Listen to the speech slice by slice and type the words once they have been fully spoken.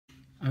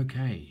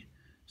Okay,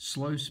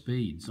 slow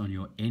speeds on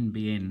your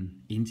NBN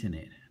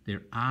internet.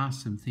 There are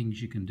some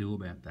things you can do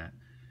about that.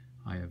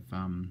 I have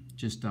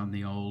just done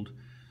the old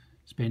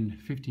spend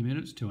 50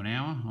 minutes to an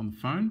hour on the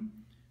phone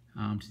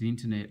to the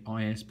internet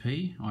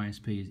ISP.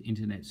 ISP is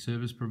Internet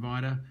Service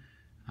Provider.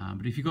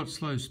 But if you've got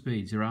slow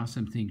speeds, there are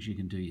some things you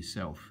can do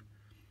yourself.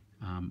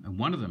 And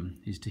one of them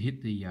is to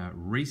hit the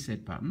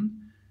reset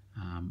button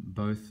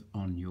both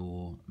on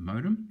your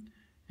modem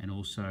and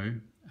also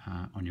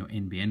on your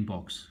NBN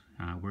box,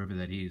 wherever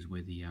that is,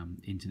 where the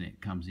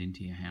internet comes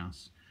into your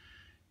house.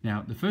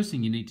 Now, the first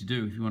thing you need to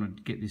do if you want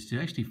to get this to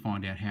actually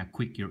find out how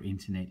quick your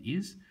internet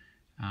is,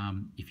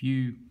 if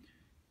you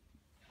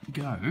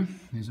go,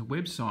 there's a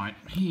website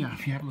here.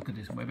 If you have a look at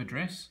this web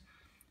address,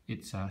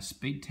 it's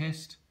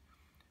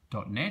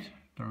speedtest.net.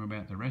 Don't know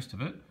about the rest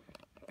of it,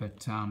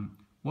 but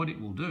what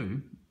it will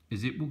do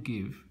is it will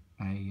give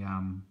a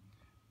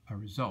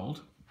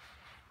result.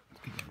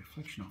 Let's get that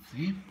reflection off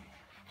there.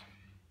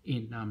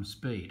 In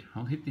speed.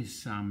 I'll hit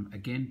this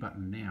again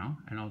button now,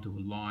 and I'll do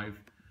a live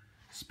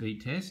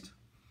speed test.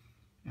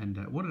 And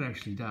what it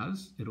actually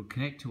does, it'll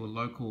connect to a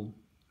local.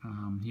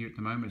 Here at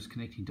the moment, it's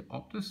connecting to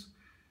Optus,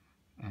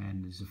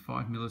 and there's a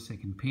 5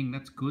 millisecond ping.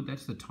 That's good.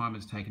 That's the time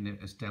it's taken to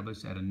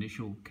establish that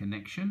initial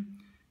connection.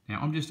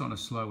 Now I'm just on a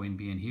slow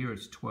NBN here.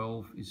 It's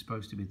 12 is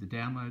supposed to be the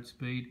download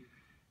speed,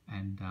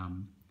 and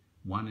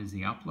 1 is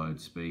the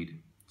upload speed.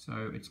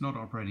 So it's not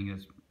operating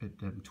at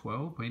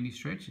 12 by any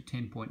stretch, at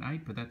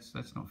 10.8, but that's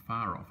not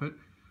far off it.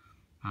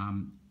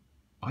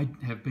 I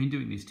have been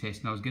doing this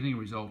test and I was getting a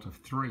result of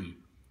 3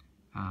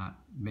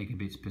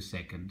 megabits per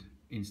second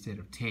instead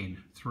of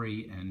 10,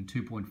 3 and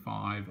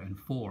 2.5 and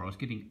 4. I was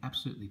getting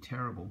absolutely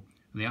terrible.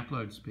 And the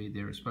upload speed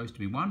there is supposed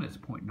to be 1, it's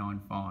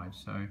 0.95,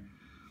 so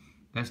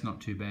that's not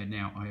too bad.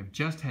 Now I have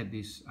just had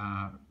this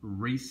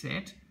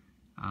reset.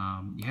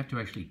 You have to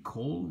actually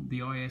call the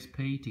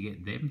ISP to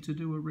get them to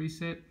do a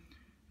reset.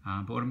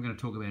 But what I'm going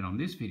to talk about on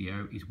this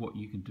video is what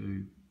you can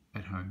do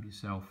at home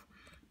yourself.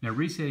 Now,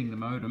 resetting the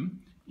modem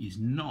is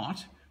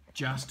not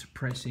just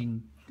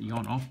pressing the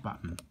on-off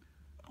button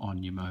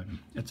on your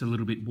modem. That's a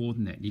little bit more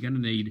than that. You're going to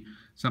need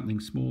something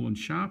small and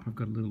sharp. I've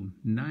got a little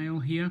nail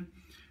here.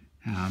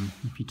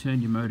 If you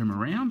turn your modem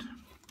around,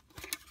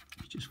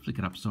 just flick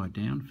it upside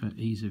down for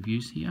ease of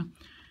use here.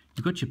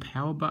 You've got your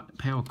power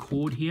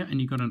cord here, and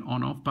you've got an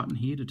on-off button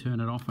here to turn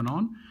it off and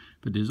on.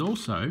 But there's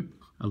also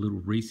a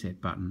little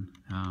reset button.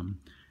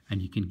 And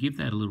you can give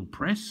that a little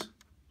press.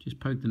 Just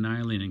poke the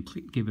nail in and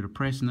click, give it a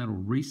press, and that'll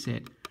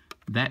reset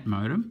that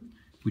modem,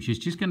 which is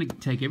just going to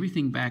take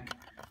everything back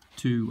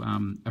to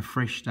a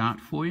fresh start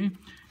for you.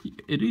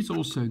 It is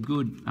also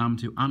good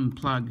to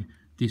unplug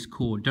this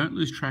cord. Don't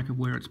lose track of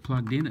where it's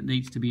plugged in. It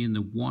needs to be in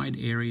the wide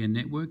area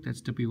network.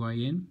 That's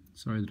WAN.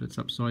 Sorry that it's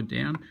upside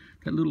down.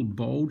 That little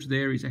bulge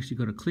there is actually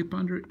got a clip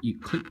under it. You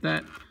clip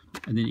that,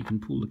 and then you can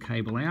pull the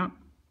cable out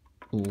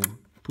or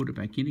put it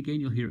back in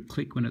again. You'll hear it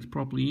click when it's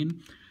properly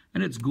in.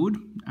 And it's good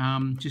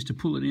just to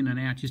pull it in and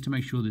out, just to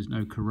make sure there's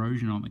no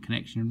corrosion on the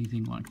connection or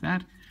anything like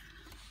that.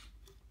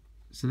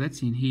 So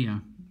that's in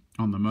here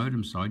on the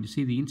modem side. You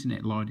see the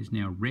internet light is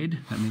now red.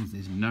 That means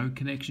there's no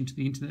connection to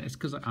the internet. That's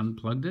because I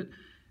unplugged it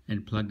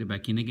and plugged it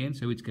back in again.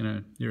 So it's going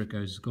to, there it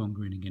goes, it's gone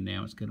green again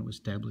now. It's going to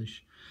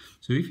establish.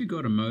 So if you've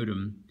got a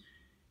modem,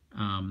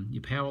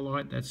 your power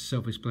light, that's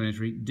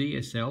self-explanatory.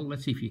 DSL,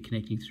 let's see if you're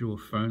connecting through a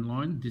phone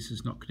line. This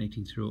is not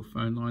connecting through a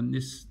phone line.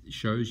 This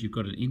shows you've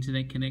got an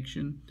internet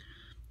connection.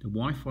 The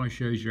Wi-Fi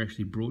shows you're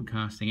actually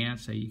broadcasting out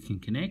so you can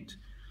connect.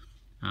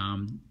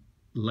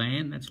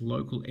 LAN, that's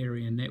local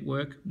area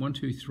network. 1,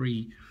 2,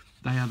 3,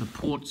 they are the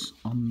ports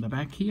on the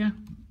back here.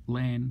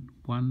 LAN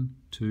 1,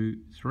 2,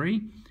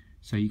 3.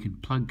 So you can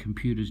plug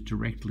computers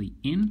directly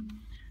in.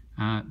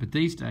 But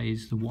these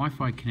days, the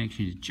Wi-Fi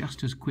connection is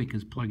just as quick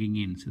as plugging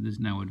in, so there's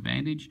no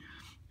advantage.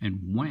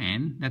 And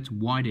WAN, that's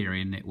wide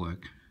area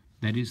network.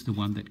 That is the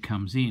one that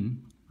comes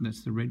in.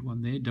 That's the red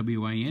one there,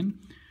 WAN.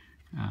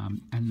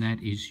 And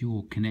that is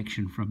your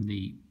connection from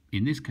the,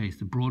 in this case,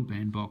 the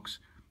broadband box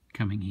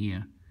coming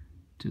here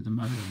to the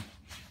modem.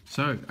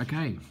 So,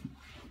 okay,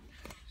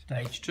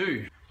 stage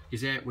 2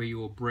 is out where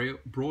your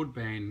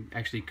broadband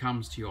actually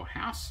comes to your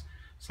house.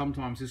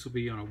 Sometimes this will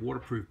be on a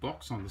waterproof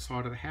box on the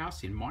side of the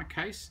house. In my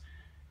case,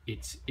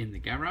 it's in the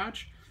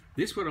garage.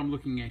 This, what I'm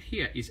looking at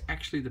here, is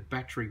actually the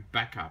battery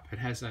backup. It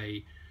has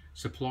a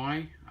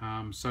supply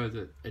so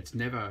that it's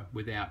never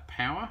without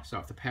power. So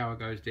if the power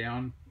goes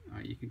down,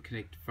 you can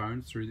connect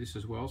phones through this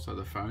as well, so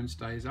the phone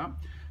stays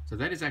up. So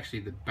that is actually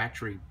the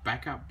battery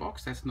backup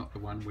box. That's not the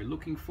one we're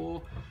looking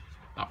for.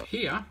 Up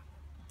here,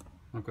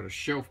 I've got a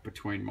shelf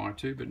between my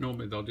two, but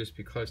normally they'll just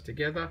be close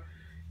together,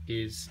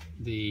 is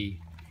the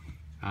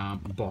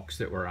box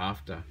that we're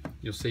after.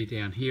 You'll see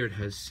down here it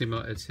has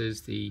similar, it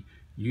says the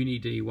Uni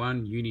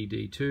D1, Uni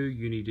D2,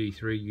 Uni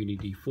D3, Uni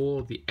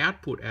D4. The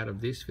output out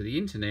of this for the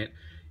internet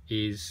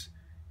is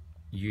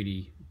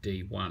Uni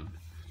D1.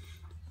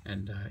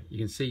 And you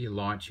can see your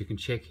lights. You can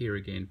check here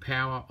again.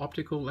 Power,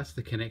 optical, that's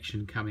the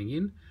connection coming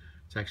in.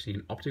 It's actually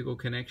an optical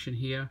connection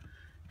here.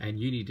 And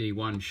Uni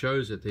D1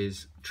 shows that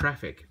there's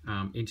traffic,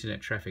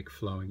 internet traffic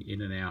flowing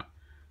in and out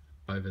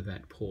over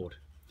that port.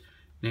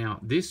 Now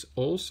this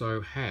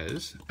also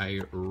has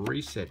a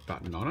reset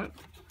button on it,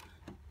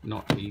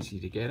 not easy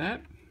to get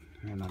at,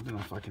 and I don't know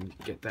if I can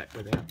get that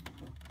without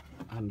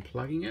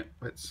unplugging it.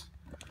 Let's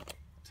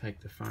take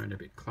the phone a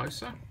bit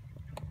closer.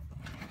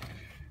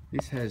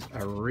 This has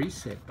a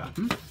reset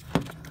button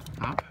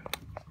up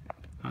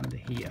under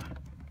here.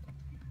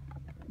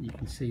 You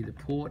can see the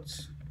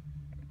ports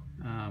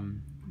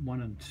 1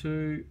 and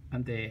 2,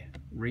 and there,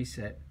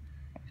 reset.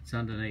 It's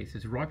underneath.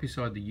 It's right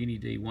beside the Uni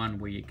D1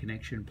 where your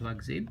connection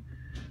plugs in.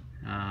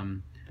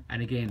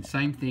 And again,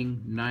 same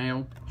thing,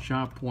 nail,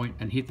 sharp point,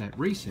 and hit that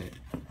reset,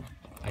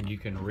 and you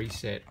can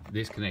reset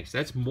this connects.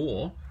 That's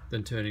more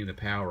than turning the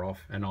power off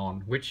and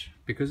on, which,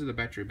 because of the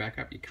battery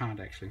backup, you can't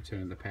actually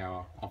turn the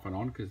power off and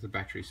on because the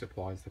battery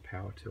supplies the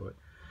power to it.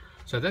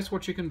 So that's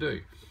what you can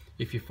do.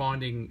 If you're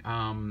finding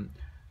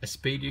a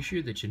speed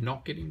issue that you're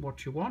not getting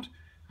what you want,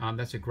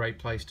 that's a great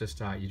place to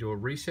start. You do a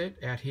reset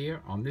out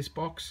here on this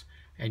box,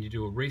 and you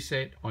do a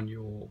reset on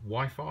your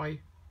Wi-Fi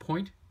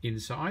point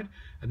inside,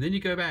 and then you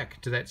go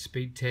back to that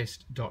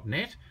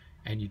speedtest.net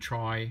and you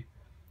try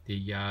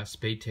the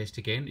speed test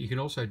again. You can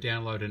also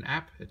download an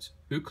app. It's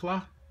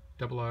Ookla,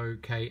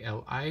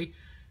 O-O-K-L-A.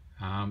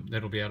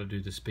 That'll be able to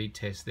do the speed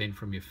test then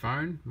from your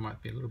phone.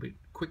 Might be a little bit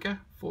quicker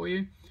for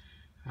you.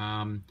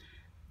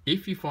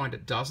 If you find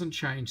it doesn't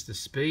change the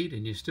speed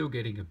and you're still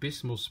getting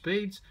abysmal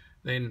speeds,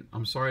 then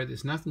I'm sorry,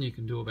 there's nothing you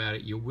can do about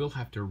it. You will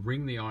have to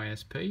ring the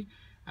ISP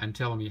and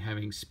tell them you're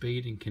having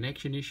speed and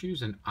connection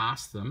issues and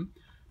ask them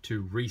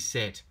to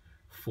reset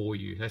for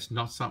you. That's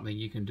not something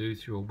you can do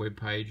through a web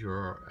page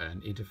or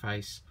an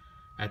interface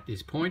at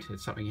this point.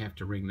 It's something you have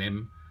to ring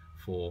them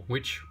for,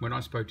 which when I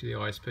spoke to the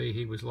ISP,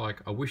 he was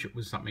like, I wish it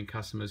was something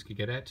customers could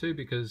get out to,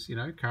 because you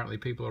know, currently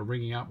people are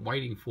ringing up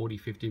waiting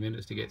 40-50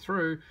 minutes to get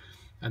through,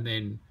 and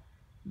then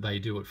they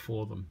do it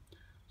for them.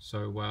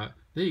 So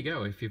there you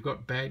go. If you've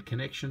got bad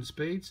connection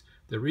speeds,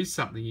 there is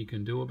something you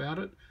can do about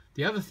it.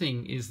 The other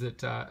thing is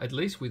that at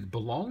least with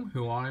Belong,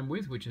 who I am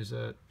with, which is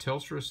a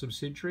Telstra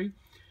subsidiary,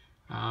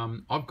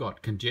 I've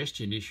got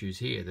congestion issues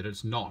here, that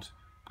it's not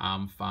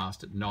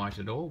fast at night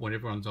at all when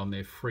everyone's on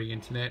their free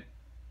internet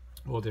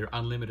or their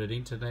unlimited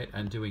internet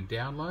and doing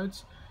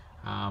downloads.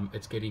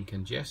 It's getting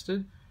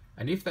congested,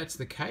 and if that's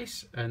the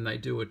case and they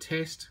do a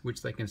test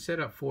which they can set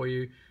up for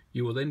you,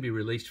 you will then be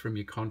released from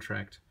your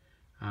contract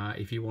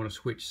if you want to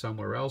switch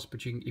somewhere else.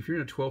 But you can, if you're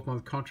in a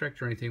 12-month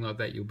contract or anything like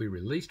that, you'll be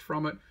released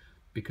from it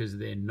because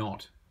they're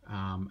not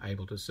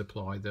able to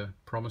supply the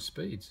promised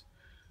speeds.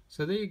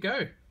 So there you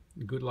go.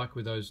 Good luck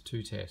with those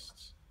 2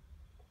 tests.